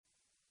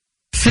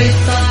في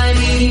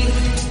الطريق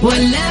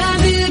ولا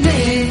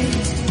بالبيت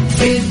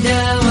في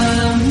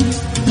الدوام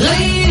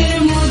غير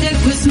مودك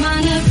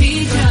واسمعنا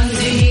في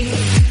ترانزيت.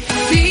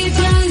 في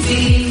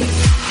ترانزيت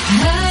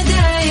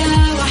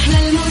هدايا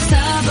واحلى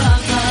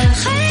المسابقة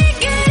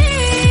خليك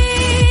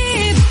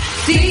قريب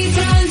في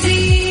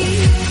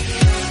ترانزيت.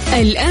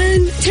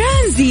 الآن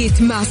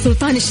ترانزيت مع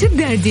سلطان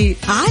الشدادي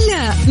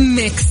على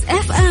ميكس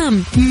اف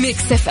ام.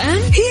 ميكس اف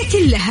ام هي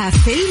كلها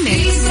في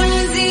الميكس.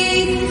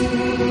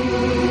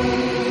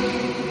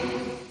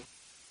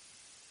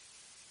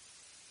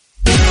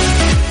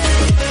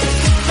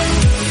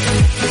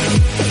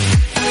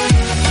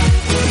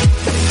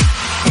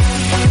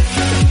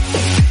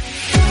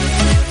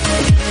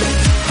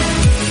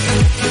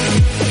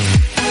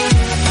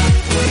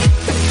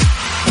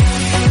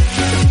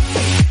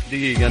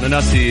 دقيقة أنا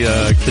ناسي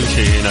كل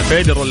شيء هنا.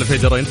 فيدر ولا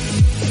فيدرين؟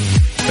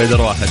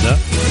 فيدر واحد ها؟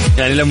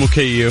 يعني لا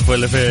مكيف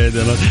ولا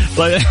فيدر.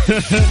 طيب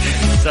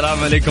السلام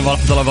عليكم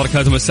ورحمة الله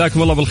وبركاته.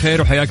 مساكم الله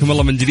بالخير وحياكم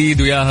الله من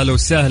جديد ويا هلا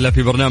وسهلا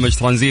في برنامج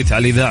ترانزيت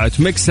على إذاعة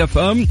ميكس اف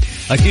ام.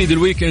 أكيد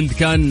الويكند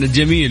كان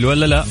جميل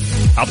ولا لا؟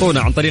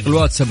 أعطونا عن طريق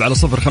الواتساب على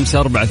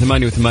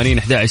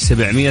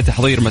 0548811700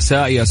 تحضير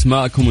مسائي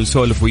أسماءكم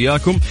ونسولف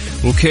وياكم.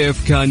 وكيف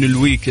كان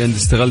الويكند؟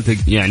 استغلت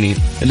يعني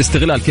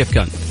الاستغلال كيف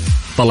كان؟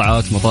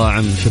 طلعات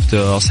مطاعم، شفت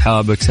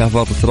أصحابك،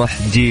 سافرت،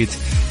 رحت جيت،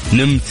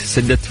 نمت،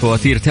 سددت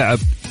فواتير تعب،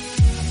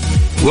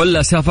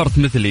 ولا سافرت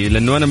مثلي؟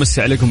 لأنه أنا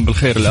مسي عليكم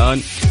بالخير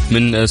الآن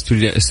من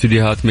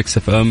استوديوهات ميكس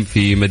اف ام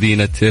في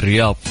مدينة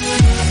الرياض.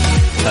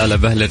 هلا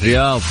بأهل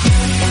الرياض.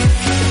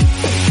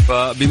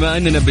 فبما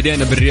أننا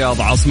بدينا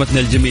بالرياض عاصمتنا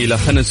الجميلة،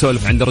 خلنا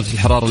نسولف عن درجة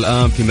الحرارة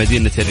الآن في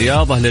مدينة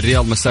الرياض. أهل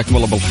الرياض مساكم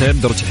الله بالخير.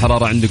 درجة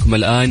الحرارة عندكم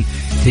الآن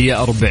هي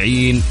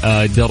 40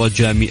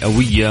 درجة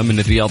مئوية. من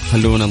الرياض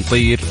خلونا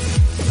نطير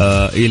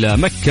إلى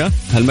مكة.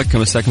 هل مكة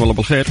مساكم الله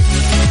بالخير.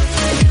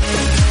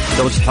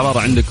 درجة الحرارة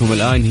عندكم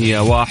الآن هي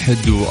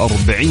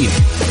 41.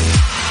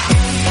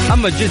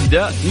 أما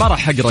جدة ما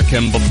راح أقرأ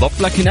كم بالضبط،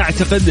 لكن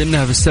أعتقد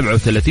أنها في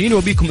 37،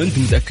 وبيكم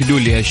أنتم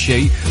متأكدون لي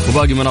هالشيء.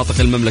 وباقي مناطق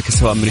المملكة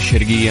سواء من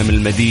الشرقية، من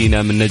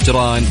المدينة، من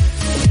نجران،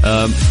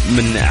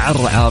 من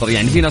عرعر،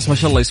 يعني في ناس ما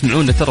شاء الله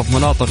يسمعونا ترى في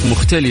مناطق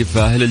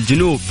مختلفة. أهل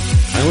الجنوب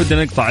أنا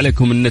ودنا نقطع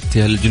عليكم النت.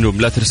 أهل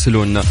الجنوب لا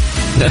ترسلونا.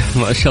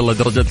 ما شاء الله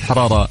درجات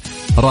الحرارة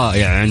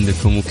رائعة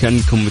عندكم،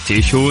 وكأنكم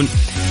تعيشون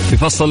في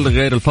فصل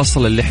غير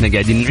الفصل اللي احنا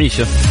قاعدين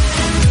نعيشه.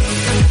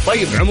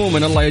 طيب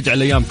عموما الله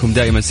يجعل أيامكم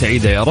دائما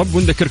سعيدة يا رب.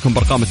 ونذكركم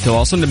بأرقام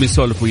التواصل نبي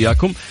نسولف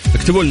وياكم.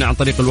 اكتبوا لنا عن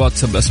طريق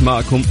الواتساب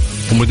أسماءكم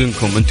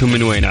ومدنكم أنتم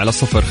من وين على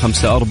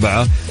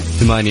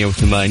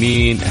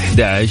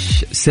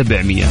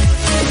 0548811700.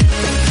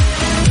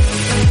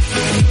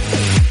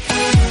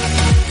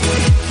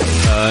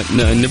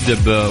 نبدأ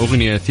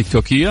بأغنية تيك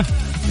توكية.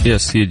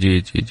 يس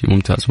يجي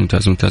ممتاز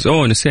ممتاز ممتاز.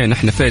 اوه نسينا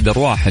احنا فيدر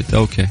واحد.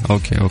 اوكي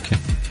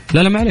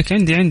لا ما عليك،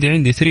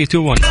 عندي 3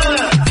 2 1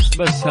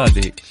 بس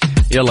هذه.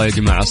 يلا يا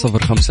جماعة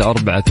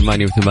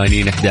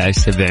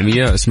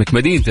 0548811700 اسمك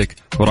مدينتك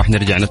وراح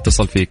نرجع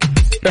نتصل فيك.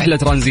 رحلة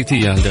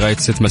ترانزيتية لغاية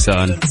 6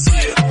 مساء.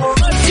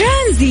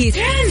 ترانزيت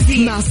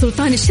مع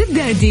سلطان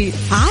الشدادي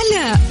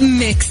على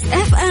ميكس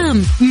اف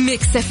ام.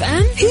 ميكس اف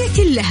ام هي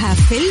كلها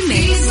في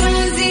الميكس.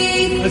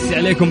 مسي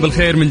عليكم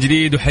بالخير من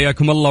جديد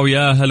وحياكم الله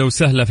ويا هلا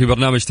وسهلا في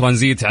برنامج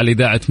ترانزيت على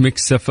إذاعة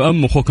ميكس اف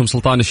ام. أخوكم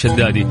سلطان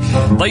الشدادي.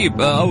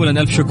 طيب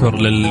أولا ألف شكر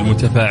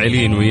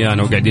للمتفاعلين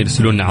ويانا وقاعدين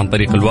يرسلونا عن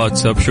طريق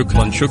الواتساب.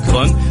 شكرا.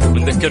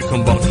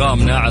 ونذكركم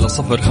بأرقامنا على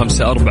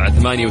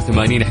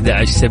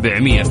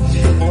 0548811700.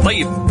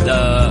 طيب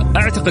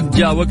أعتقد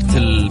جاء وقت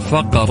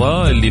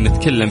الفقرة اللي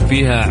نتكلم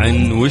فيها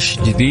عن وش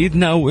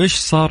جديدنا أو إيش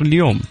صار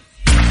اليوم.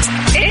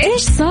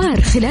 إيش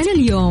صار خلال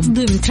اليوم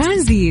ضمن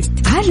ترانزيت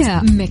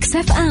على ميكس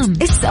اف ام.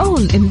 It's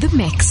all in the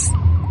mix.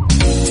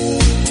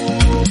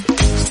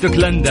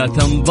 اسكتلندا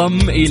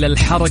تنضم إلى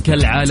الحركة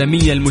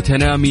العالمية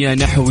المتنامية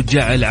نحو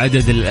جعل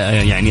عدد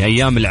يعني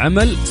أيام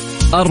العمل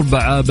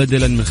 4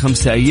 بدلا من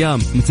 5 أيام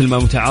مثل ما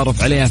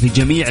متعارف عليها في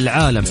جميع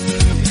العالم.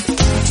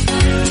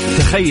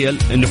 تخيل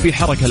أنه في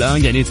حركة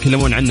الآن يعني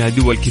يتكلمون عنها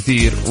دول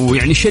كثير،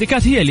 ويعني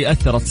الشركات هي اللي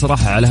أثرت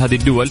صراحة على هذه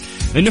الدول.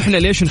 أنه إحنا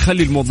ليش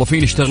نخلي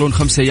الموظفين يشتغلون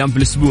 5 أيام في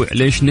الأسبوع؟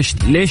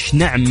 ليش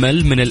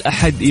نعمل من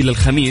الأحد إلى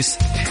الخميس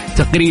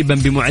تقريبا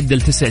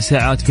بمعدل 9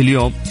 ساعات في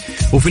اليوم،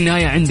 وفي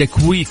النهاية عندك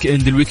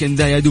الويكند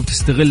ده يا دوب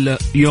تستغله،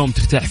 يوم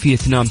ترتاح فيه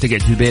تنام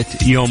تقعد في البيت،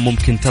 يوم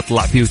ممكن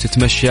تطلع فيه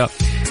وتتمشى،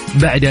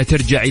 بعدها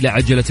ترجع إلى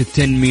عجلة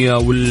التنمية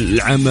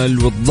والعمل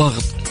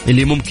والضغط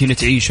اللي ممكن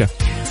تعيشه.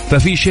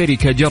 ففي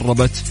شركة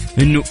جربت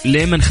إنه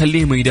ليه ما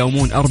نخليهم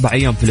يداومون 4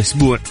 أيام في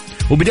الأسبوع،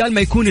 وبدال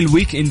ما يكون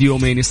الويكند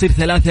يومين يصير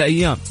 3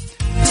 أيام.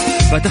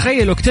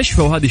 فتخيلوا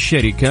اكتشفوا هذه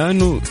الشركة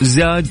إنه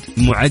زاد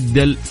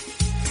معدل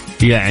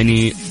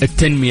يعني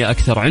التنمية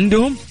أكثر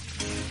عندهم،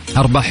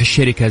 أرباح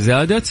الشركة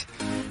زادت،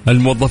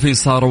 الموظفين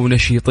صاروا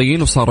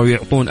نشيطين وصاروا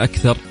يعطون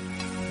أكثر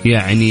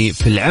يعني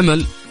في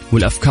العمل،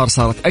 والأفكار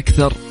صارت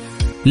أكثر،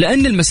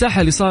 لأن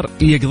المساحة اللي صار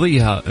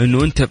يقضيها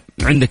إنه أنت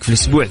عندك في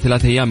الأسبوع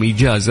 3 أيام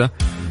إجازة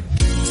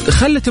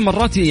خلت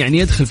مرات يعني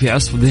يدخل في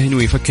عصف ذهني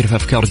ويفكر في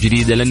أفكار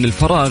جديدة، لأن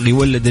الفراغ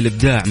يولد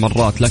الإبداع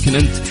مرات. لكن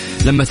أنت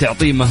لما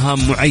تعطيه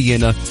مهام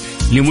معينة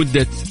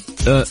لمدة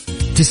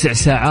 9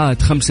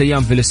 ساعات 5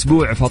 أيام في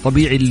الأسبوع،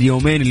 فطبيعي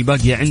اليومين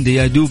الباقية عنده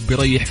يا دوب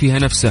بيريح فيها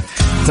نفسه،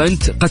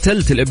 فأنت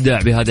قتلت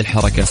الإبداع بهذه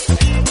الحركة.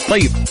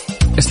 طيب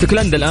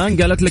استوكلندا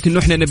الآن قالت لك إنه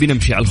إحنا نبي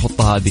نمشي على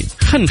الخطة هذه،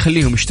 خلينا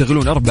نخليهم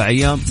يشتغلون 4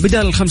 أيام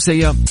بدال 5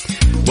 أيام،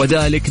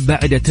 وذلك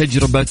بعد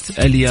تجربة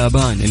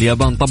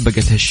اليابان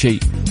طبقت هالشيء،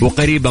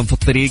 وقريبا في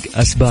الطريق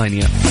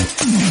أسبانيا.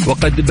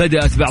 وقد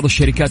بدأت بعض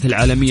الشركات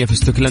العالمية في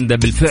استوكلندا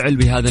بالفعل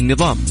بهذا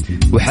النظام،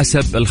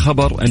 وحسب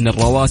الخبر أن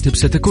الرواتب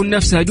ستكون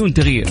نفسها دون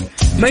تغيير.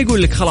 ما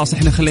يقول لك خلاص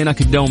إحنا خليناك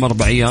تداوم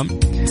 4 أيام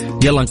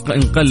يلا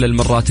نقلل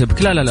من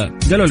راتبك، لا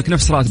قالوا لك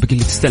نفس راتبك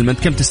اللي تستلم. أنت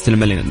كم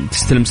تستلم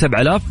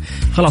 7000،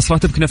 خلاص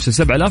راتبك نفسه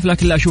 7000،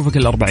 لكن لا أشوفك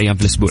إلا 4 أيام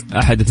في الأسبوع،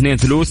 أحد 2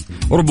 ثلث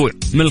وربوع،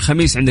 من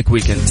الخميس عندك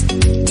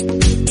ويكند.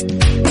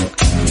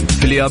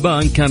 في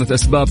اليابان كانت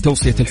أسباب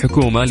توصية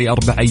الحكومة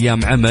ل4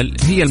 أيام عمل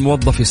هي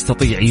الموظف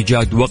يستطيع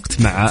إيجاد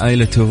وقت مع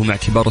عائلته ومع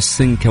كبار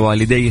السن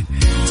كوالديه.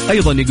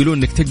 أيضا يقولون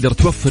أنك تقدر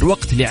توفر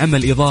وقت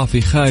لعمل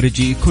إضافي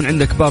خارجي، يكون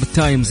عندك بارت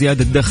تايم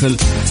زيادة دخل،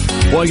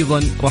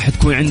 وأيضا راح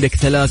تكون عندك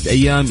 3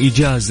 أيام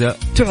إجازة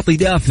تعطي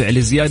دافع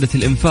لزيادة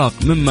الإنفاق،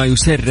 مما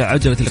يسرع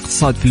عجلة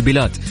الاقتصاد في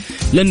البلاد.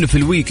 لأنه في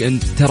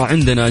الويكند ترى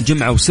عندنا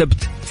جمعة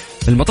وسبت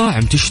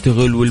المطاعم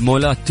تشتغل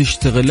والمولات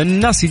تشتغل لأن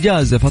الناس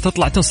إجازة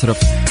فتطلع تصرف،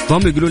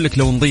 فهم يقولون لك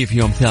لو نضيف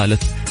يوم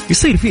ثالث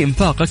يصير في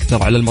إنفاق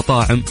أكثر على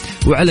المطاعم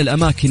وعلى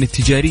الأماكن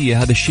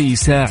التجارية، هذا الشيء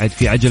يساعد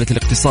في عجلة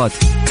الاقتصاد.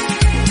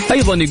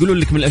 أيضا يقولون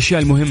لك من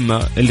الأشياء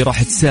المهمة اللي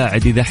راح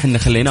تساعد إذا حنا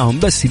خليناهم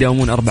بس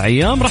يداومون 4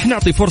 أيام، راح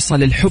نعطي فرصة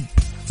للحب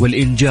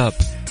والإنجاب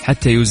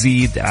حتى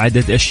يزيد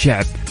عدد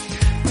الشعب.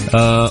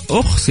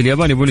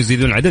 اليابان يبون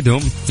يزيدون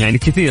عددهم، يعني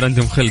كثير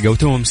عندهم خلقة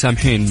وتوهم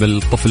سامحين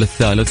بالطفل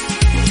الثالث.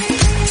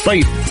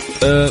 طيب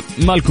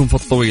مالكم في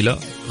الطويلة،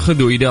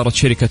 خذوا إدارة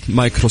شركة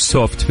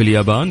مايكروسوفت في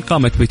اليابان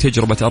قامت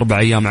بتجربة 4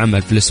 أيام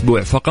عمل في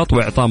الأسبوع فقط،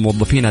 وإعطاء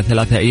موظفينها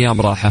 3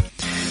 أيام راحة.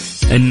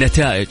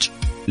 النتائج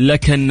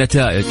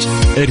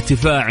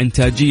ارتفاع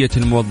إنتاجية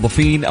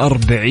الموظفين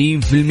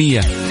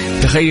 40%.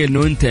 تخيل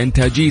أنه أنت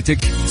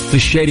إنتاجيتك في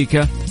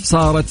الشركة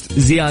صارت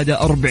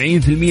زيادة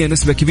 40%،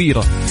 نسبة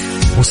كبيرة.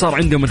 وصار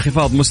عندهم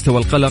انخفاض مستوى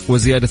القلق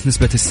وزيادة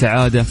نسبة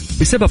السعادة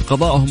بسبب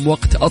قضائهم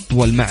وقت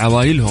أطول مع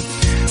عوائلهم.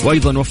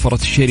 وأيضا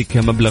وفرت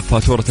الشركة مبلغ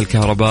فاتورة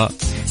الكهرباء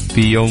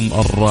في يوم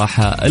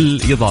الراحة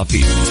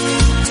الإضافي.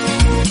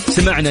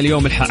 سمعنا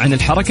اليوم عن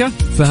الحركة،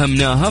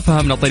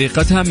 فهمنا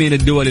طريقتها، من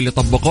الدول اللي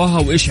طبقوها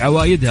وإيش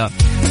عوايدها.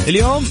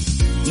 اليوم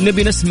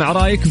نبي نسمع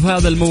رأيك في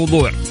هذا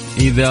الموضوع.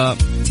 إذا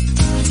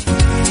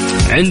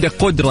عندك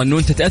قدرة أنه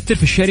أنت تأثر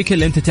في الشركة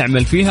اللي أنت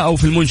تعمل فيها أو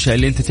في المنشأة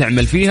اللي أنت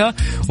تعمل فيها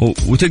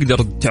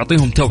وتقدر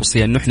تعطيهم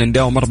توصية أنه إحنا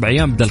نداوم 4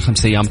 أيام بدل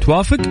 5 أيام،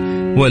 توافق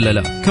ولا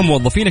لا؟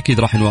 كموظفين أكيد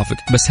راح نوافق،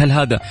 بس هل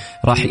هذا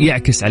راح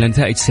يعكس على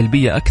نتائج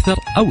سلبية أكثر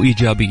أو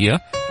إيجابية؟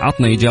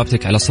 عطنا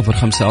إجابتك على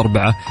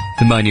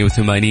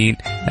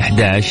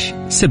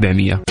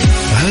 054-88-11-700.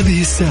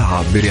 هذه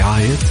الساعة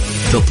برعاية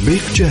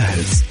تطبيق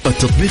جاهز،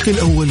 التطبيق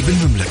الأول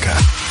بالمملكة.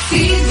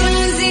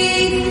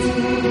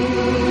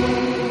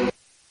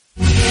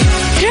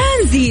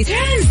 ترانزيت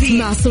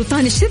مع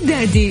سلطان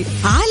الشدادي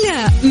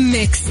على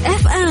ميكس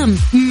اف ام.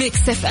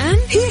 ميكس اف ام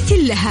هي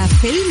كلها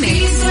في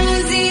الميكس.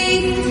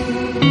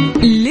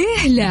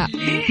 ليه لا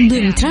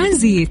ضمن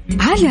ترانزيت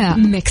على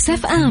ميكس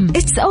اف ام.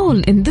 It's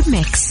all in the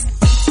mix.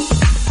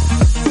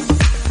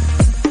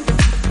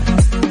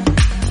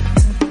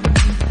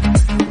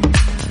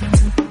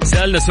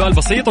 سألنا سؤال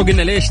بسيط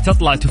وقلنا ليش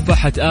تطلع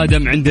تفاحة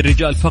آدم عند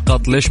الرجال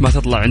فقط، ليش ما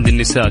تطلع عند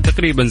النساء؟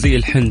 تقريبا زي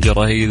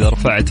الحنجرة، هي إذا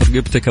رفعت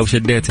رقبتك أو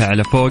شديتها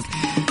على فوق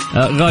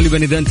غالبا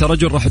إذا أنت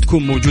رجل راح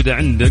تكون موجودة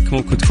عندك،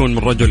 ممكن تكون من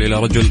رجل إلى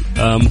رجل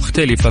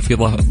مختلفة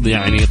في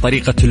يعني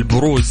طريقة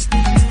البروز،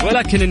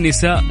 ولكن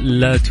النساء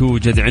لا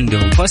توجد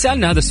عندهم.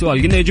 فسألنا هذا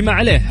السؤال، قلنا يا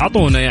جماعة ليه؟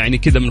 أعطونا يعني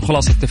كذا من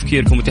خلاصة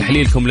تفكيركم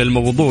وتحليلكم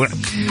للموضوع،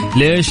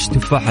 ليش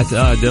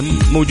تفاحة آدم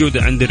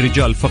موجودة عند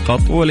الرجال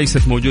فقط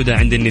وليست موجودة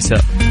عند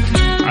النساء؟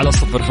 على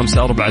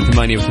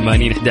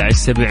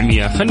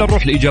 054-88-11-700. خلنا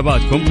نروح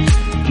لإجاباتكم.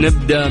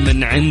 نبدأ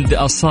من عند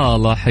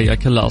أصالة.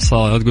 حياك الله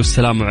أصالة، تقول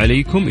السلام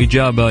عليكم.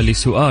 إجابة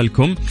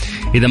لسؤالكم: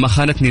 إذا ما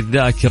خانتني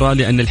الذاكرة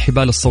لأن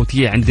الحبال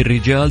الصوتية عند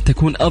الرجال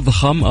تكون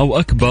أضخم أو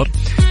أكبر،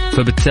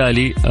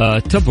 فبالتالي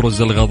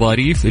تبرز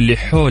الغضاريف اللي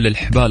حول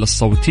الحبال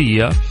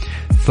الصوتية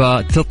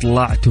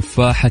فتطلع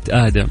تفاحة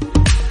آدم.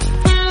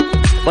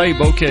 طيب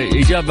أوكي،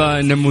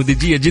 إجابة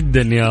نموذجية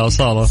جدا يا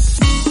أصالة.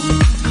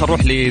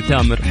 نروح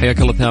لثامر.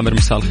 حياك الله ثامر،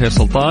 مساء الخير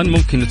سلطان.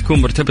 ممكن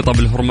تكون مرتبطة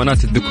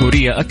بالهرمونات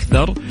الذكورية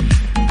أكثر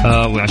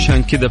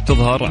وعشان كذا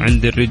بتظهر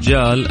عند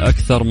الرجال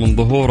أكثر من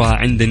ظهورها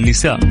عند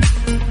النساء.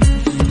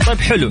 طيب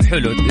حلو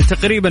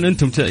تقريبا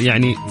أنتم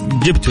يعني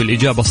جبتوا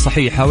الإجابة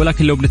الصحيحة،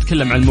 ولكن لو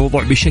بنتكلم عن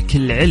الموضوع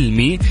بشكل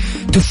علمي،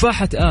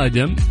 تفاحة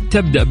آدم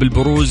تبدأ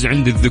بالبروز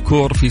عند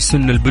الذكور في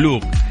سن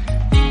البلوغ،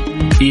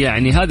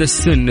 يعني هذا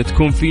السن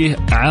تكون فيه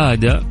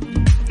عادة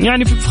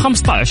يعني في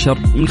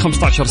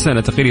 15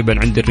 سنة تقريبا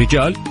عند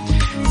الرجال.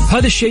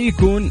 هذا الشيء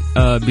يكون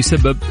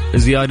بسبب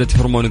زيادة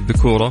هرمون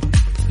الذكورة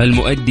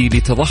المؤدي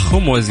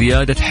لتضخم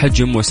وزيادة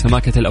حجم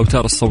وسماكة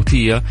الأوتار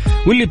الصوتية،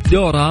 واللي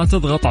بدورها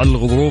تضغط على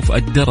الغضروف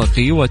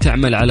الدرقي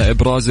وتعمل على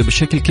إبرازه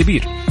بشكل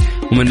كبير.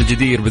 ومن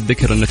الجدير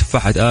بالذكر أن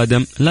تفاحة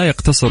آدم لا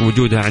يقتصر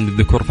وجودها عند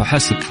الذكور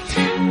فحسب،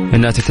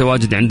 أنها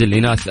تتواجد عند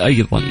الإناث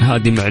أيضا.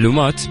 هذه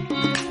معلومات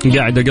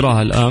قاعد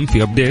أقراها الآن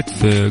في أبديت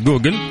في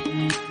جوجل،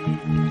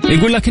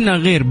 يقول لك إنها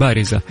غير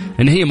بارزة،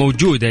 إن هي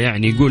موجودة،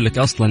 يعني يقول لك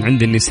أصلا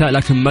عند النساء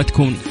لكن ما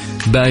تكون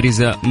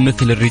بارزة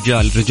مثل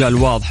الرجال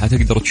واضحة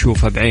تقدر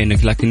تشوفها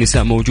بعينك، لكن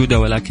النساء موجودة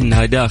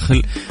ولكنها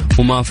داخل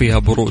وما فيها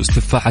بروز.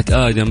 تفاحة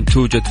آدم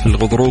توجد في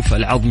الغضروف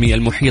العظمي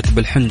المحيط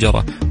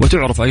بالحنجرة،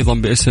 وتعرف أيضا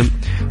باسم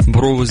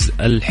بروز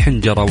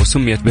الحنجرة،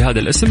 وسميت بهذا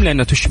الاسم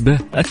لأنها تشبه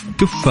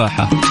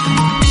التفاحة.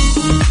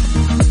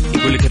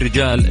 يقول لك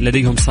الرجال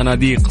لديهم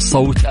صناديق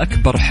صوت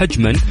أكبر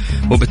حجما،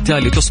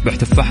 وبالتالي تصبح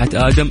تفاحة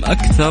آدم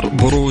أكثر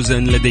بروزا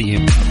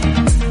لديهم.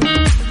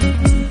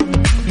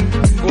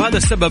 وهذا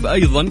السبب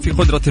أيضا في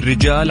قدرة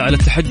الرجال على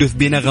التحدث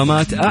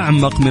بنغمات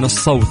أعمق من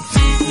الصوت.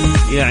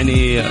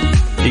 يعني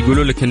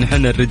يقولوا لك إن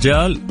إحنا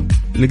الرجال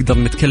نقدر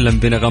نتكلم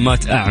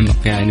بنغمات أعمق،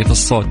 يعني في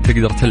الصوت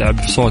تقدر تلعب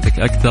في صوتك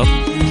أكثر.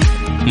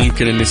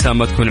 ممكن النساء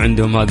ما تكون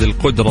عندهم هذه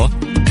القدرة،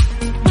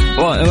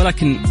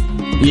 ولكن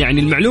يعني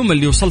المعلومة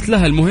اللي وصلت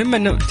لها المهمة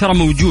أنه ترى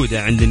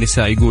موجودة عند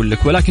النساء يقول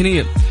لك، ولكن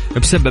هي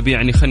بسبب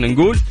يعني خلنا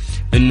نقول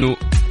أنه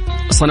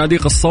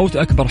صناديق الصوت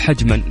أكبر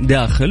حجما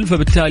داخل،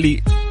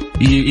 فبالتالي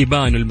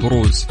يبان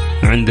البروز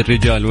عند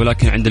الرجال،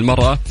 ولكن عند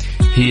المرأة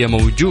هي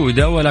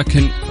موجودة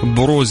ولكن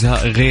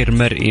بروزها غير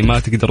مرئي، ما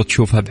تقدر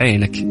تشوفها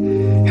بعينك.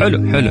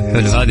 حلو حلو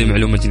حلو، هذه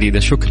معلومة جديدة.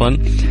 شكرا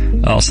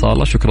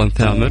أصالة، شكرا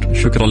ثامر،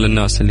 شكرا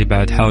للناس اللي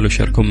بعد حاولوا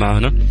يشاركون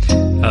معنا.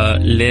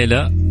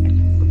 ليلى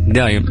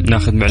دايم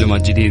ناخذ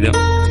معلومات جديدة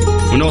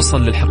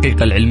ونوصل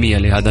للحقيقة العلمية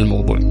لهذا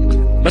الموضوع.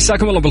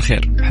 مساكم الله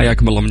بالخير،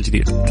 حياكم الله من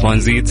جديد.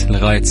 ترانزيت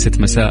لغاية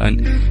 6 مساء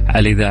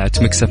على إذاعة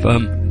ميكس اف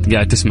ام.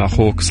 قاعد تسمع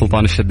أخوك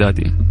سلطان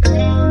الشدادي.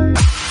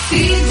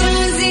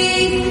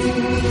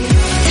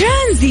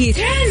 ترانزيت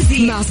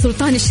مع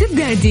سلطان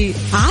الشدادي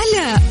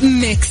على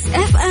ميكس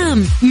اف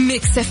ام.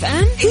 ميكس اف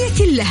ام هي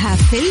كلها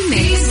في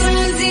الميكس.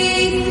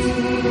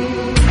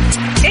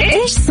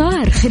 ايش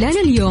صار خلال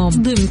اليوم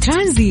ضمن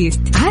ترانزيت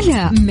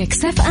على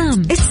ميكس اف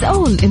ام. It's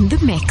all in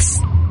the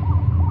mix.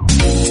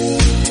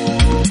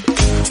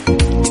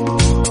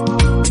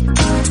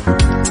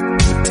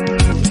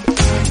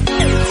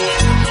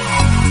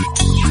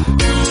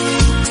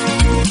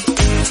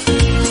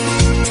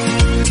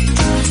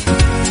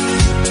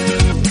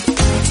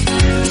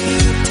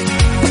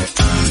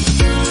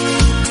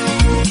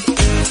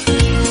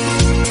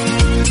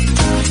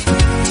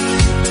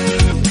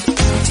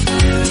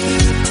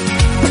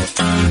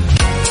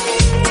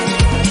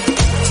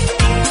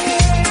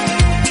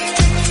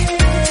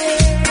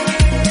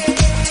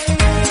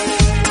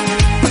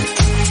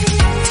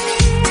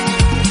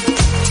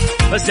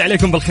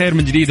 عليكم بالخير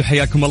من جديد،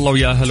 وحياكم الله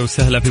ويا أهلا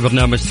وسهلا في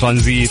برنامج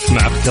ترانزيت.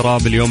 مع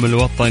اقتراب اليوم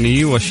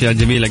الوطني وأشياء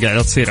جميلة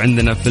قاعدة تصير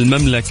عندنا في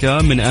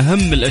المملكة، من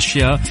أهم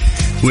الأشياء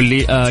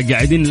واللي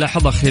قاعدين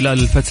نلاحظها خلال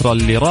الفترة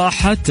اللي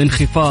راحت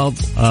انخفاض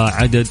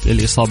عدد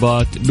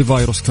الإصابات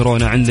بفيروس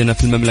كورونا عندنا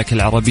في المملكة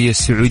العربية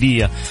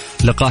السعودية.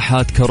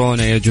 لقاحات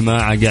كورونا يا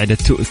جماعة قاعدة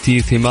تؤتي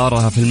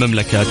ثمارها في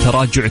المملكة،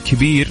 تراجع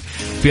كبير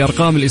في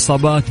أرقام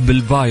الإصابات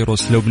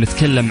بالفيروس. لو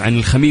بنتكلم عن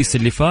الخميس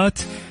اللي فات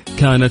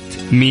كانت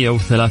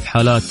 103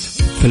 حالات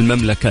في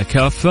المملكة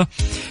كافة،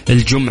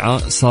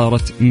 الجمعة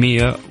صارت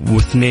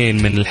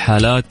 102 من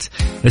الحالات،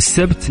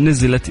 السبت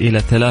نزلت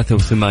إلى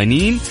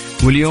 83،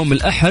 واليوم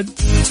الأحد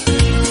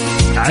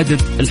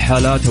عدد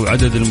الحالات أو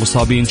عدد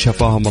المصابين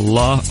شفاهم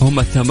الله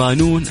هم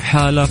 80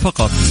 حالة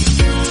فقط.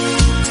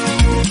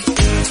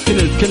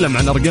 كنا نتكلم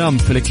عن أرقام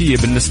فلكية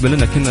بالنسبة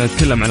لنا، كنا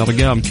نتكلم عن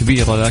أرقام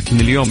كبيرة، لكن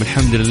اليوم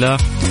الحمد لله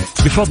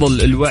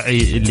بفضل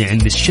الوعي اللي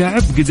عند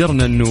الشعب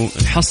قدرنا أنه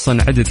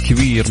نحصن عدد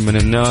كبير من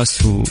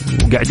الناس،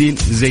 وقاعدين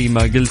زي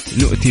ما قلت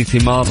نؤتي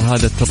ثمار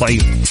هذا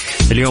التطعيم.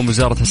 اليوم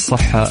وزارة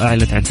الصحة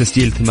أعلنت عن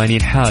تسجيل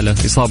 80 حالة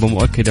إصابة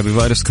مؤكدة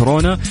بفيروس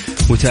كورونا،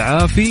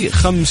 وتعافي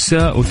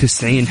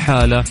 95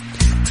 حالة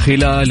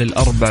خلال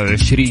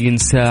 24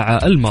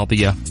 ساعة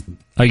الماضية.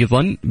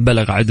 أيضا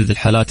بلغ عدد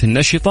الحالات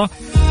النشطة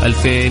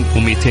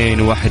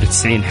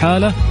 2291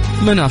 حالة،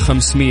 منها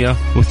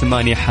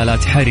 508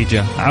 حالات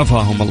حرجة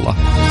عافاهم الله.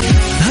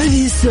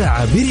 هذه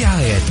الساعة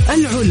برعاية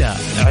العلا،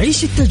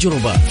 عيش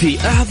التجربة في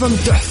أعظم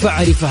تحفة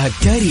عرفها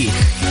التاريخ،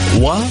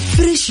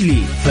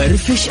 وفريشلي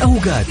فرفش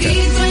أوقاتك.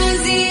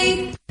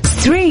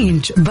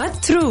 Strange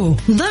but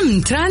true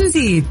ضمن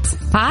ترانزيت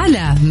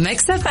على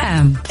ميكس اف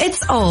ام.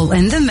 It's all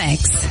in the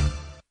mix.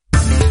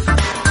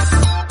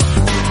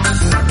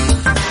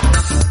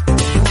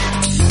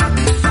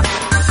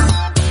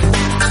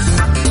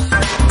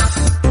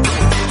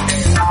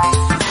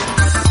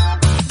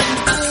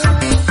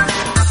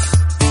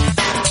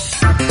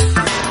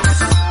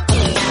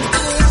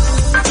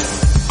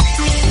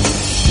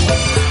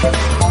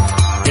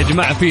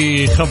 جماعة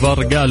في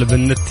خبر قالب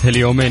النت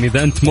اليومين،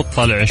 إذا أنت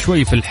مطلع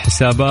شوي في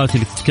الحسابات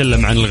اللي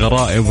تتكلم عن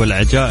الغرائب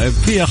والعجائب،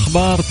 في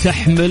أخبار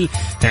تحمل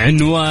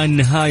عنوان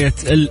نهاية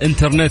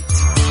الإنترنت.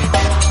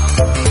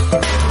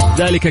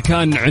 ذلك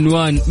كان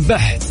عنوان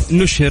بحث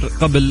نشر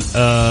قبل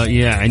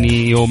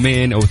يعني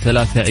يومين أو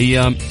 3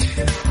 أيام.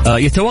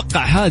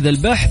 يتوقع هذا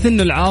البحث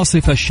أن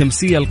العاصفة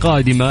الشمسية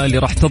القادمة اللي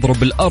راح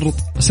تضرب الأرض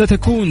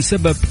ستكون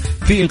سبب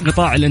في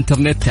انقطاع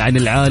الإنترنت عن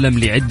العالم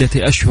لعدة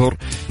أشهر.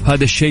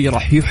 هذا الشيء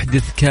راح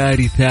يحدث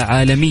كارثة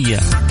عالمية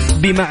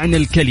بمعنى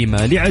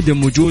الكلمة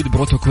لعدم وجود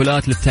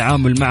بروتوكولات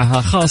للتعامل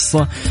معها،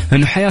 خاصة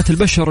أن حياة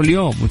البشر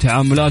اليوم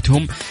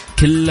وتعاملاتهم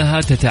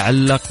كلها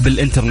تتعلق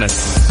بالإنترنت.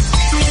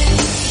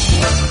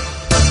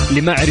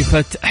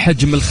 لمعرفة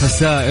حجم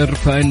الخسائر،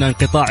 فإن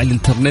انقطاع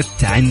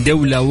الإنترنت عن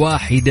دولة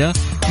واحدة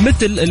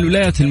مثل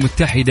الولايات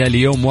المتحدة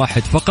ليوم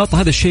واحد فقط،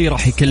 هذا الشيء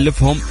راح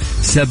يكلفهم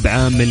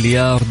 7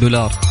 مليار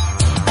دولار.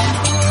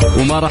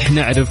 وما راح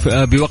نعرف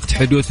بوقت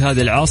حدوث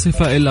هذه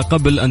العاصفة إلا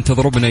قبل أن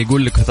تضربنا،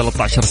 يقول لك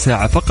 13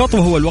 ساعة فقط،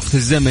 وهو الوقت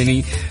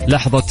الزمني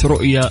لحظة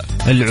رؤية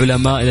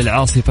العلماء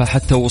للعاصفة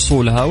حتى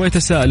وصولها.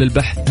 ويتساءل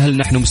البحث هل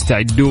نحن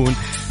مستعدون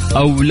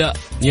أو لا؟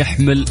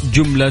 يحمل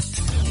جملة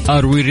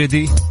Are we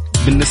ready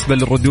بالنسبة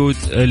للردود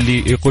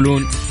اللي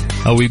يقولون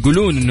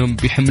أنهم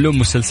بيحملون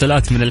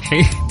مسلسلات من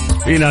الحين.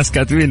 في ناس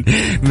كاتبين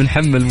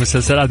بنحمل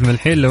مسلسلات من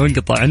الحين لو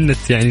انقطع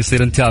النت يعني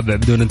يصير نتابع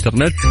بدون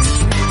انترنت.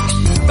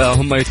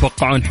 هم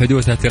يتوقعون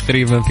حدوثها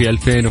تقريبا في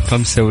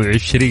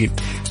 2025،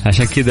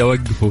 عشان كذا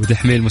وقفوا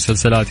تحميل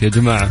مسلسلات يا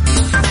جماعة.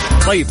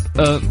 طيب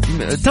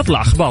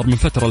تطلع أخبار من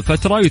فترة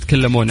لفترة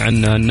ويتكلمون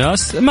عنها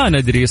الناس، ما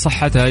ندري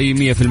صحتها هي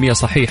 100%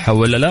 صحيحة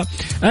ولا لا.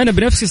 أنا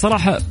بنفسي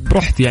صراحة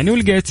رحت يعني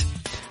ولقيت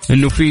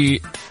أنه في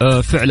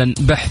فعلا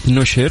بحث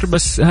نشر،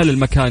 بس هل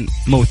المكان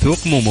موثوق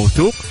مو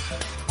موثوق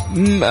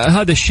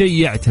هذا الشيء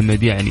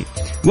يعتمد يعني.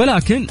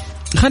 ولكن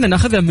خلنا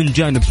ناخذها من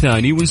جانب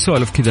ثاني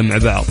ونسولف كذا مع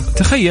بعض.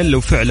 تخيل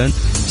لو فعلا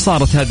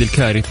صارت هذه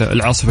الكارثة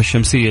العاصفة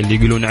الشمسية اللي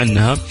يقولون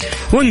عنها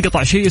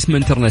وانقطع شيء اسمه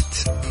انترنت.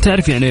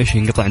 تعرف يعني ايش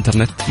ينقطع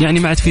انترنت؟ يعني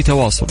ما عاد في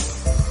تواصل،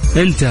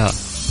 انتهى.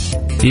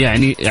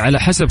 يعني على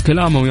حسب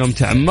كلامه يوم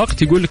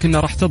تعمقت يقول لك انها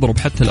راح تضرب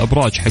حتى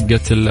الابراج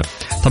حقت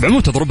طبعا مو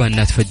تضربها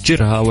انها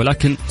تفجرها،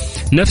 ولكن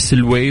نفس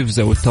الويفز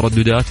او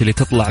الترددات اللي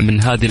تطلع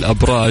من هذه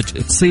الابراج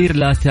تصير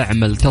لا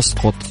تعمل،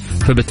 تسقط،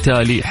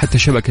 فبالتالي حتى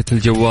شبكة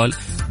الجوال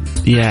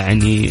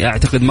يعني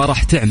اعتقد ما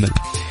راح تعمل.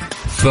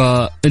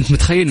 فانت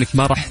متخيل انك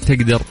ما راح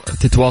تقدر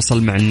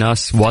تتواصل مع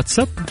الناس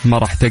واتساب، ما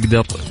راح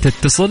تقدر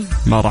تتصل،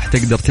 ما راح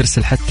تقدر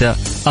ترسل حتى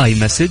اي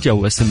مسج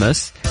او SMS.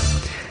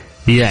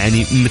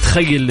 يعني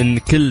متخيل ان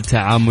كل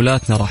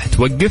تعاملاتنا راح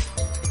توقف.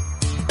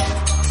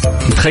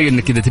 متخيل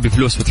انك اذا تبي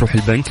فلوس بتروح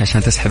البنك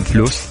عشان تسحب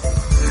فلوس.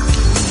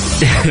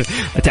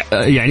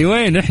 يعني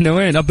وين احنا،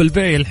 وين ابل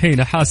باي الحين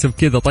احاسب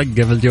كذا طقه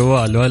في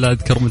الجوال، ولا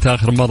اذكر متى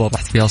اخر مره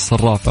رحت فيها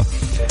الصرافه.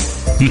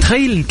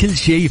 متخيل ان كل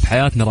شيء في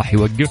حياتنا راح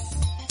يوقف.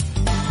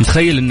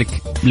 متخيل انك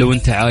لو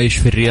انت عايش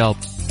في الرياض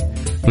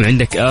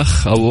وعندك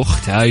اخ او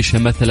اخت عايشه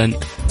مثلا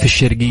في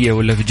الشرقيه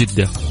ولا في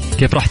جده،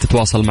 كيف راح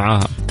تتواصل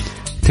معاها؟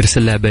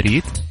 ترسل لها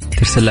بريد،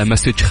 ترسل لها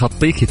مسج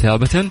خطي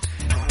كتابة،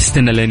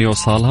 تستنى لين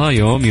يوصلها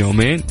يوم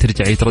يومين،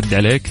 ترجع ترد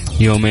عليك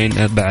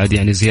يومين بعد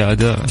يعني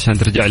زيادة عشان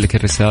ترجع لك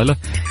الرسالة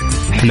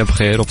احنا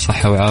بخير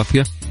وبصحة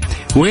وعافية.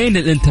 وين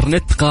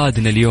الانترنت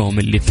قادنا اليوم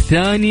اللي في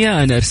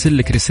ثانية انا ارسل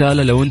لك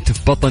رسالة لو انت في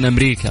بطن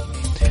امريكا؟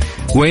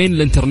 وين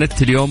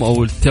الانترنت اليوم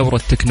او الثورة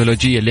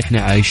التكنولوجية اللي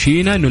احنا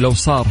عايشينها، انه لو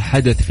صار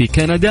حدث في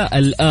كندا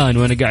الان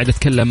وانا قاعد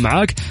اتكلم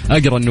معاك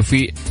اقرأ انه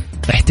في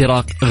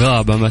احتراق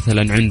غابة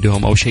مثلا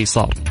عندهم او شيء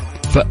صار،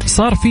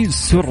 فصار في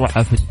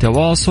سرعة في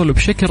التواصل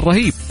بشكل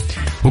رهيب.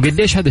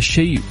 وقديش هذا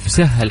الشيء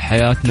سهل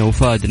حياتنا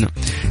وفادنا.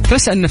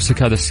 فاسأل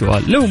نفسك هذا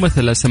السؤال، لو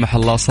مثلا لا سمح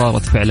الله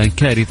صارت فعلا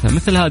كارثة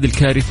مثل هذه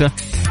الكارثة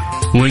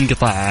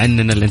وانقطع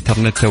عننا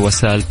الانترنت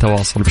ووسائل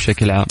التواصل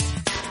بشكل عام،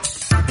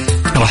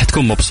 راح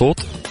تكون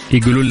مبسوط؟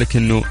 يقولون لك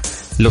انه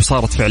لو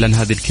صارت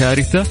فعلا هذه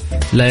الكارثة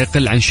لا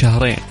يقل عن 2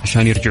 شهر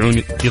عشان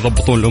يرجعون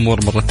يضبطون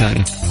الامور مرة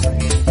ثانية.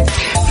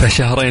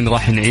 فشهرين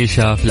راح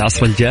نعيشها في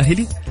العصر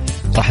الجاهلي،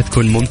 راح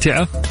تكون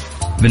ممتعة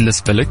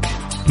بالنسبة لك،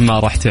 ما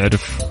راح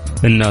تعرف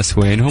الناس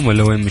وينهم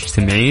ولا وين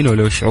مجتمعين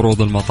ولا وش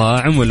عروض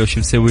المطاعم ولا وش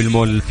مسوي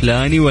المول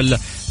الفلاني، ولا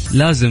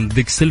لازم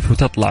تدق سلف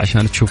وتطلع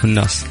عشان تشوف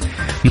الناس.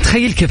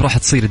 متخيل كيف راح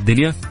تصير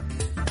الدنيا؟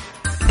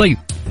 طيب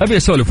أبي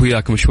أسولف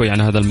وياكم شوي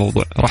عن هذا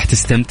الموضوع. راح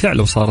تستمتع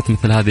لو صارت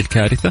مثل هذه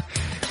الكارثة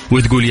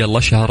وتقول يلا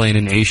 2 شهر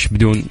نعيش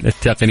بدون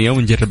التقنية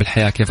ونجرب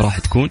الحياة كيف راح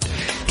تكون،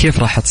 كيف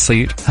راح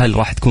تصير؟ هل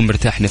راح تكون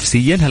مرتاح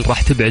نفسيا؟ هل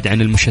راح تبعد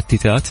عن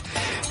المشتتات؟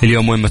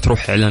 اليوم وين ما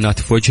تروح إعلانات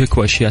في وجهك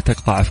وأشياء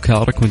تقطع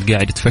أفكارك وانت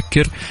قاعد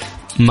تفكر،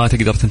 ما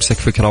تقدر تمسك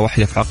فكرة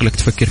واحدة في عقلك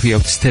تفكر فيها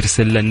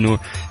وتسترسل، لأنه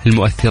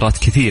المؤثرات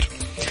كثير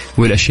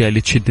والأشياء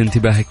اللي تشد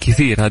انتباهك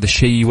كثير. هذا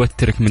الشيء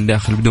يوترك من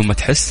داخل بدون ما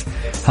تحس.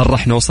 هل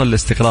راح نوصل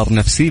لاستقرار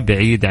نفسي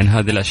بعيد عن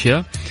هذه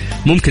الأشياء؟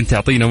 ممكن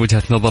تعطينا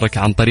وجهة نظرك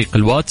عن طريق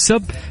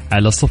الواتساب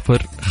على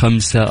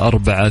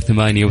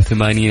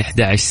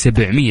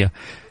 0548811700.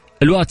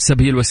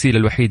 الواتساب هي الوسيلة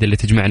الوحيدة اللي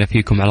تجمعنا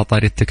فيكم على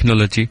طاري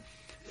التكنولوجي.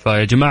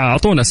 فيا جماعة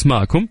أعطونا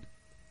أسماءكم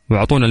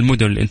وأعطونا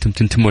المدن اللي أنتم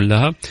تنتمون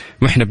لها،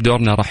 وإحنا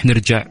بدورنا راح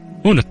نرجع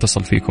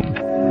ونتصل فيكم.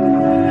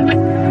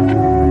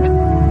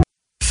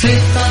 في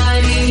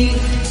الطريق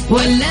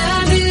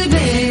ولا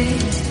بالبيت،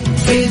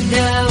 في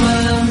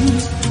الدوام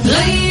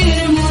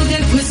غير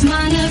مودك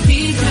واسمعنا في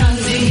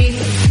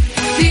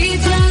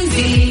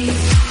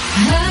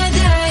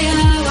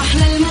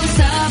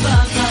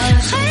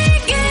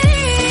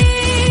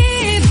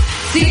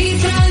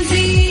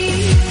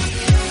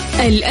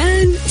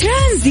الآن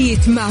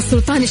ترانزيت مع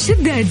سلطان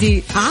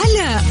الشدادي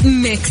على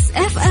ميكس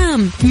اف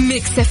ام.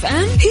 ميكس اف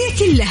ام هي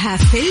كلها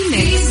في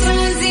الميكس.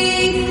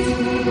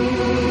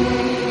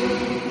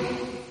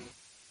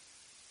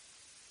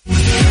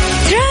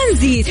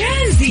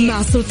 ترانزيت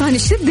مع سلطان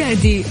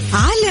الشدادي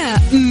على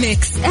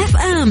ميكس اف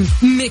ام.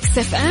 ميكس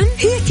اف ام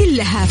هي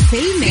كلها في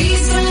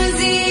الميكس.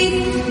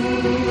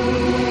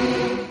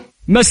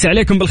 مسي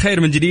عليكم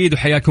بالخير من جديد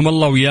وحياكم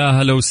الله ويا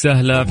هلا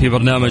وسهلا في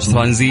برنامج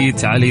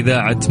ترانزيت على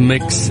إذاعة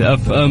ميكس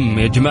اف ام.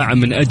 يا جماعة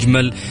من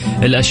أجمل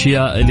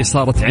الأشياء اللي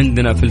صارت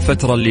عندنا في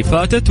الفترة اللي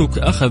فاتت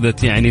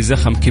وأخذت يعني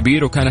زخم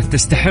كبير وكانت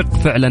تستحق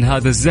فعلا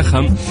هذا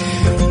الزخم،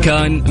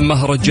 كان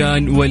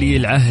مهرجان ولي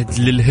العهد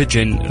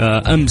للهجن.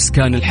 أمس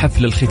كان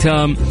الحفل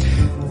الختام،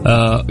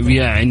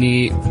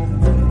 يعني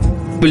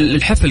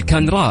الحفل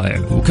كان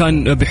رائع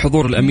وكان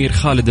بحضور الأمير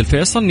خالد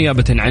الفيصل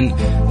نيابة عن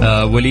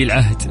ولي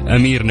العهد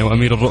أميرنا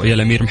وأمير الرؤية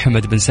الأمير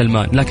محمد بن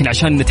سلمان. لكن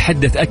عشان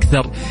نتحدث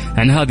أكثر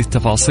عن هذه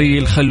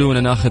التفاصيل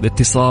خلونا ناخذ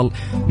اتصال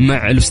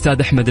مع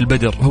الأستاذ أحمد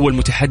البدر، هو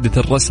المتحدث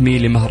الرسمي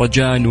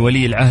لمهرجان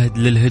ولي العهد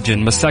للهجن.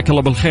 مساك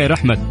الله بالخير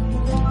أحمد.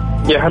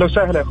 يا هلا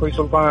وسهلا أخوي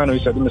سلطان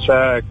ويسعد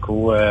مساك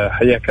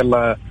وحياك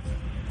الله،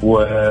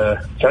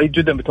 وسعيد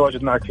جدا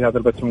بتواجد معك في هذا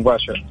البث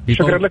المباشر.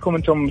 شكرا لكم،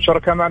 أنتم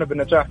شركاء معنا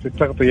بالنجاح في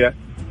التغطية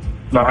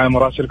مع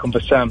مراسلكم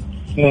بسام،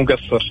 مو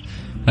مقصر.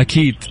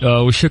 أكيد،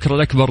 والشكر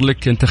الأكبر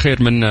لك، أنت خير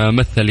من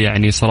مثل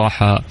يعني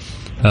صراحة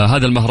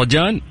هذا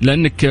المهرجان،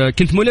 لأنك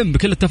كنت ملم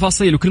بكل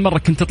التفاصيل وكل مرة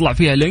كنت تطلع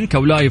فيها لينك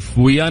أو لايف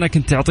ويانا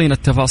كنت تعطينا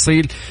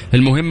التفاصيل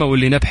المهمة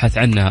واللي نبحث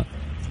عنها.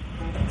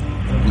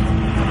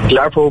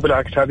 العفو،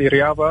 بالعكس هذه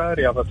رياضة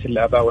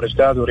الآباء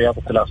والأجداد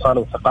ورياضة الأصالة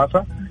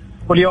والثقافة.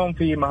 واليوم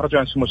في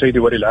مهرجان سمو سيدي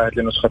ولي العهد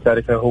للنسخة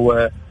الثالثة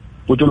هو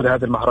وجود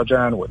هذا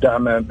المهرجان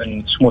ودعمه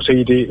من سمو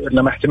سيدي،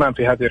 لما اهتمام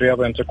في هذه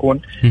الرياضة أن تكون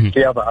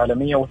رياضة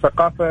عالمية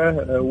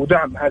وثقافة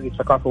ودعم هذه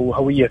الثقافة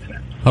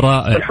وهويتنا.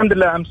 رائع. الحمد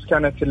لله أمس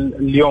كانت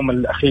اليوم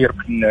الأخير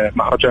من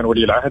مهرجان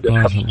ولي العهد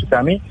الحفل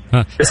الختامي.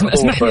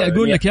 اسمح لي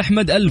أقول لك يا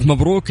أحمد ألف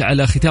مبروك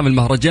على ختام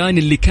المهرجان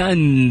اللي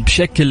كان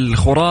بشكل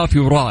خرافي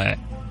ورائع.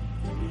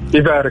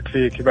 يبارك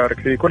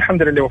فيك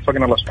والحمد لله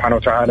وفقنا الله سبحانه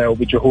وتعالى،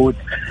 وبجهود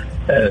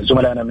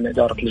زملائنا من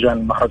إدارة لجان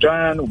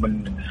المهرجان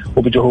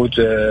وبجهود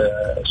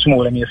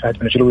سمو الأمير فهد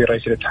بن جلوي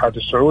رئيس الاتحاد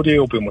السعودي،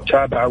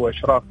 وبمتابعة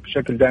وإشراف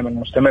بشكل دائما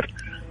مستمر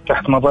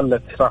تحت مظلة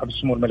صاحب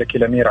السمو الملكي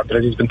الأمير عبد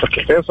العزيز بن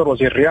تركي الفيصل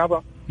وزير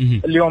الرياضة.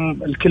 اليوم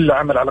الكل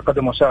عمل على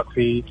قدم وساق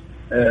في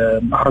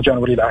مهرجان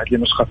ولي العهد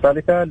للنسخة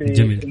الثالثة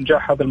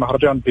لإنجاح هذا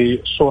المهرجان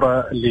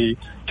بالصورة اللي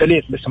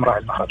تليق باسم راعي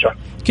المهرجان.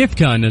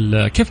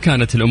 كيف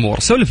كانت الأمور؟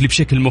 سولف لي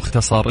بشكل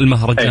مختصر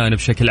المهرجان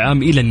بشكل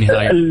عام إلى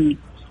النهاية.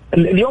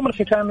 اليوم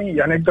الختامي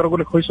يعني أقدر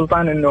أقول لك أخوي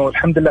سلطان إنه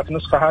الحمد لله في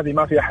النسخة هذه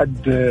ما في أحد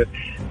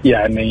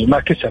يعني ما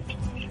كسب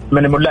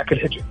من ملاك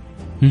الهجن.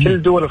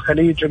 كل دول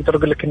الخليج أقدر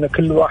أقول لك إن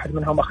كل واحد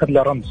منهم أخذ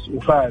له رمز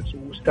وفاز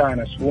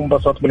واستانس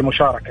وانبسط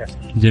بالمشاركة.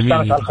 استانس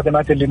على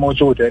الخدمات اللي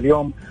موجودة.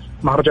 اليوم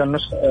مهرجان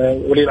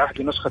ولي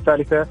العهد للنسخة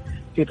الثالثة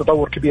في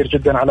تطور كبير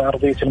جدا على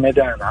أرضية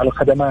الميدان، على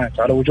الخدمات،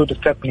 على وجود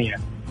التقنية.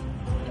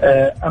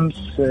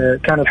 أمس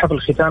كان الحفل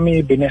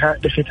الختامي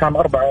بختام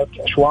 4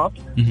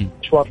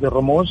 أشواط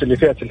للرموز اللي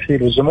فئة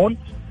الحيل والزمول.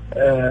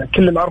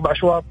 كل الأربع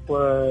أشواط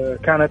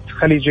كانت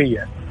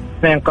خليجية،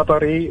 2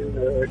 قطري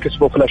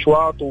كسبوا في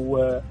الأشواط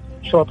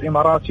وشوط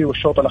إماراتي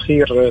والشوط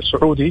الأخير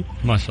سعودي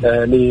ما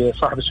شاء الله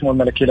لصاحب السمو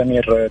الملكي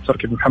الأمير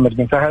تركي بن محمد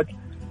بن فهد.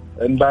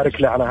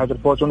 نبارك له على هذا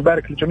الفوز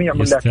ونبارك لجميع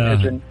ملاك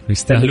الهجن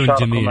يستاهلون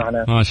جميع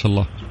ما شاء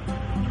الله.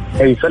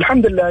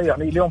 فالحمد لله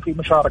يعني اليوم في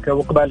مشاركة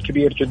وإقبال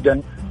كبير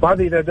جدا،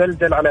 وهذا إذا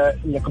دل على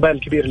الإقبال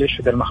الكبير اللي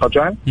يشهد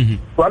المهرجان.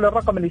 وعلى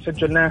الرقم اللي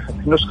سجلناه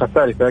في النسخة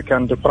الثالثة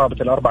كان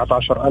بقرابة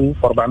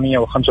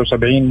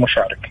 14,475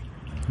 مشارك.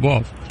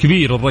 واو،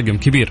 كبير الرقم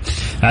كبير.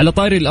 على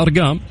طاري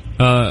الأرقام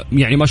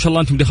يعني ما شاء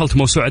الله أنتم دخلت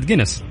موسوعة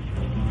جينيس.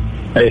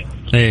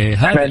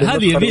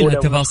 هذه يبي لها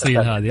التفاصيل،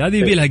 هذه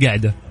يبي لها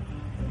قاعدة.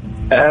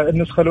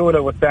 النسخة الأولى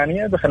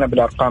والثانية دخلنا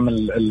بالأرقام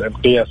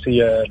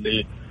القياسية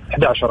ل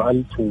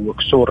 11,000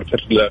 وكسور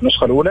في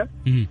النسخة الأولى.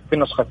 في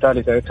النسخة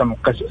الثالثة تم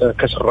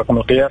كسر الرقم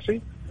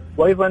القياسي،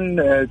 وأيضا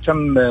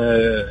تم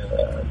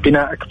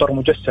بناء أكبر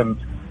مجسم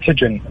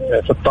هجن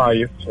في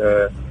الطائف،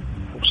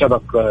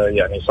 وسبق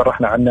يعني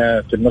صرحنا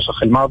عنه في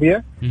النسخ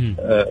الماضية.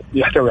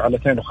 يحتوي على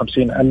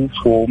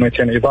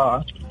 52,200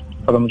 إضاءة.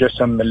 هذا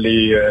المجسم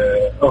اللي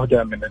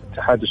أهدى من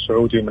الاتحاد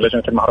السعودي ومن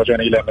لجنة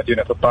المهرجان إلى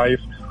مدينة الطائف،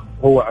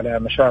 هو على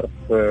مشارف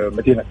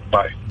مدينة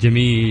الطائف.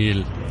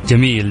 جميل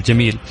جميل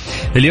جميل.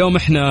 اليوم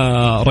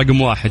احنا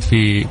رقم 1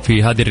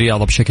 في هذه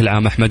الرياضة بشكل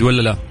عام أحمد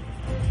ولا لا؟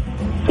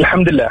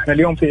 الحمد لله احنا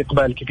اليوم في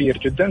إقبال كبير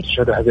جدا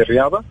تشهد هذه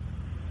الرياضة،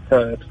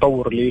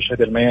 تطور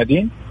ليشهد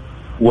الميادين،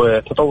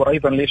 وتطور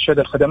أيضا ليشهد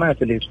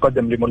الخدمات اللي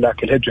تقدم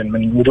لملاك الهجن،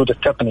 من وجود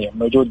التقنية،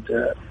 من وجود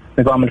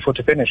نظام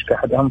الفوتو فينيش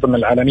كأحد الأنظمة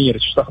العالمية اللي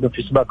تستخدم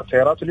في سباق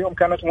السيارات. اليوم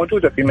كانت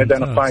موجودة في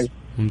ميدان الطائف.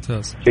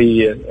 ممتاز.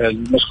 في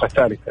النسخة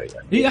الثالثة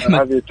يعني أحمد،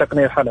 هذه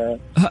التقنية حالة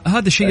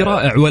هذا شيء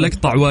رائع. ولا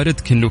أقطع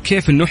واردك إنه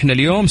كيف إنه إحنا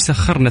اليوم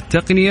سخرنا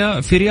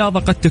التقنية في رياضة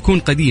قد تكون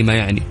قديمة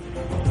يعني.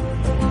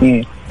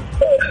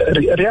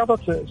 رياضة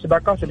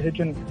سباقات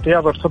الهجن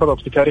رياضة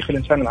ارتبطت بتاريخ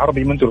الإنسان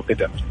العربي منذ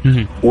القدم،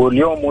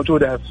 واليوم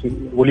وجودها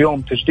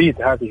واليوم تجديد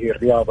هذه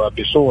الرياضة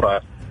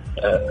بصورة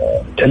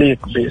تليق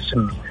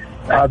باسم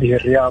هذه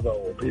الرياضة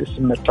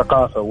وباسم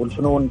الثقافة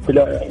والفنون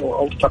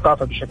أو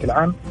الثقافة بشكل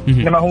عام،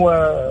 إنما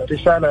هو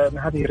رسالة من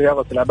هذه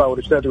الرياضة الآباء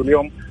والأجداد،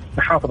 واليوم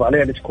نحافظ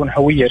عليها لتكون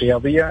هوية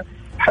رياضية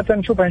حتى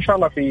نشوفها إن شاء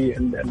الله في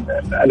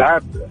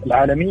الألعاب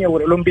العالمية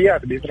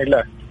والأولمبياد بإذن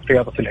الله.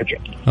 رياضة الهجن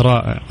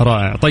رائع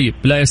رائع. طيب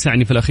لا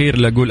يسعني في الأخير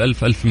إلا أقول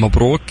ألف ألف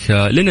مبروك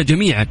لنا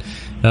جميعا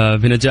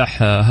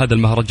بنجاح هذا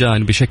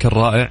المهرجان بشكل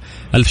رائع.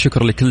 ألف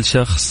شكر لكل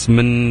شخص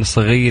من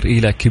صغير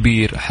إلى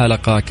كبير.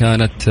 حلقة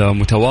كانت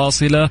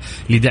متواصلة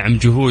لدعم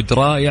جهود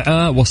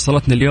رائعة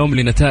وصلتنا اليوم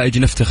لنتائج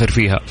نفتخر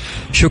فيها.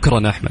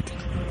 شكرا أحمد.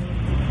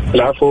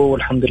 العفو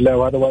والحمد لله،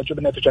 وهذا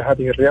واجبنا تجاه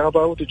هذه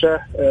الرياضة وتجاه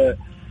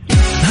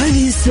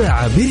هذه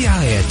الساعة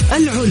برعاية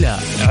العلا.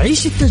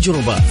 عيش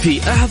التجربة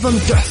في أعظم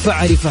تحفة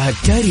عرفها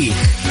التاريخ.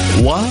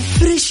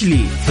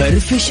 وفريشلي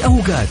فرفش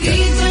أوقاتك.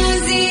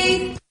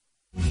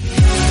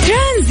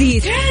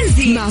 ترانزيت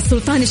مع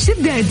سلطان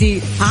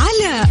الشدادي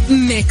على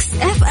ميكس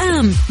اف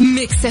ام.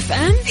 ميكس اف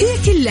ام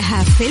هي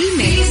كلها في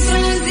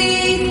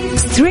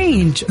الميكس.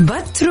 سترينج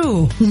but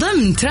true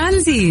ضمن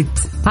ترانزيت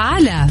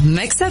على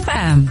ميكس اف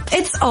ام.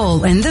 It's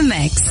all in the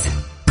mix.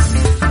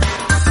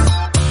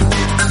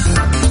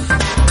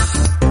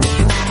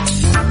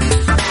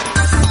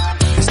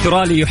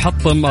 استرالي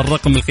يحطم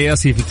الرقم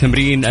القياسي في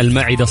تمرين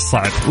المعدة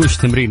الصعب. وش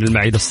تمرين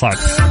المعدة الصعب؟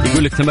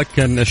 يقول لك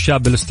تمكن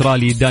الشاب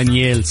الأسترالي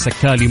دانييل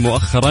سكالي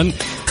مؤخرا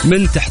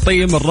من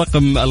تحطيم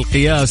الرقم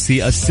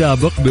القياسي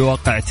السابق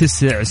بواقع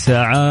 9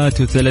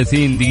 ساعات و30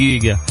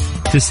 دقيقة.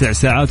 9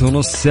 ساعات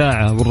ونص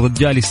ساعة،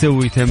 والرجال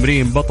يسوي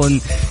تمرين بطن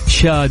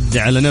شاد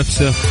على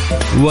نفسه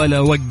ولا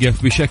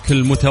وقف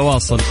بشكل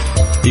متواصل.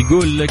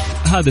 يقول لك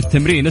هذا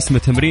التمرين اسمه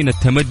تمرين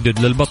التمدد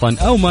للبطن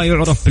أو ما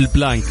يعرف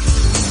بالبلانك،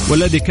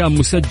 والذي كان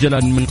مسجلا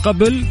من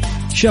قبل.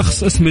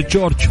 شخص اسمه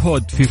جورج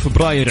هود في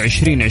فبراير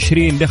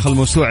 2020 دخل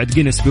موسوعة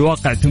جينيس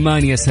بواقع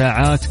 8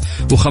 ساعات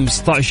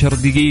و15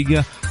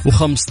 دقيقة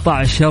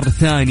و15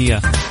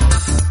 ثانية.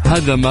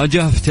 هذا ما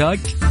جاه فتاك.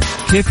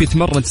 كيف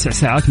يتمرن 9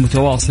 ساعات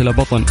متواصلة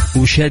بطن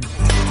وشد؟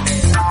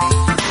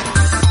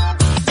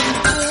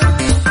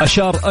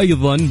 أشار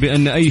أيضا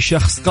بأن أي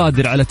شخص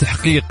قادر على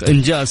تحقيق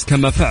إنجاز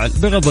كما فعل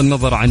بغض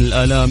النظر عن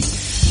الآلام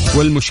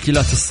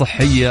والمشكلات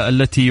الصحية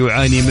التي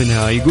يعاني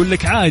منها. يقول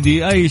لك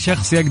عادي أي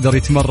شخص يقدر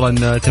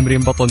يتمرن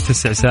تمرين بطن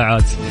 9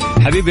 ساعات.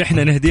 حبيبي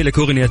احنا نهدي لك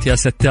أغنية يا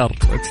ستار،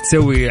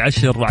 تسوي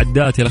 10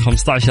 عدات إلى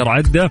 15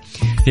 عدة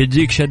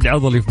يجيك شد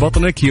عضلي في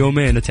بطنك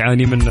يومين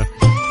تعاني منه.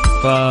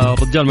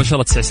 فالرجال ما شاء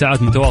الله 9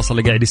 ساعات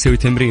متواصلة قاعد يسوي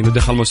تمرين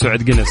ودخل موسوعة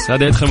جينيس.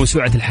 هذا يدخل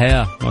موسوعة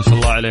الحياة ما شاء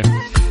الله عليه.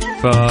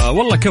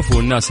 فوالله كفو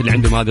الناس اللي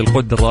عندهم هذه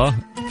القدرة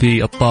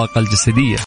في الطاقة الجسدية.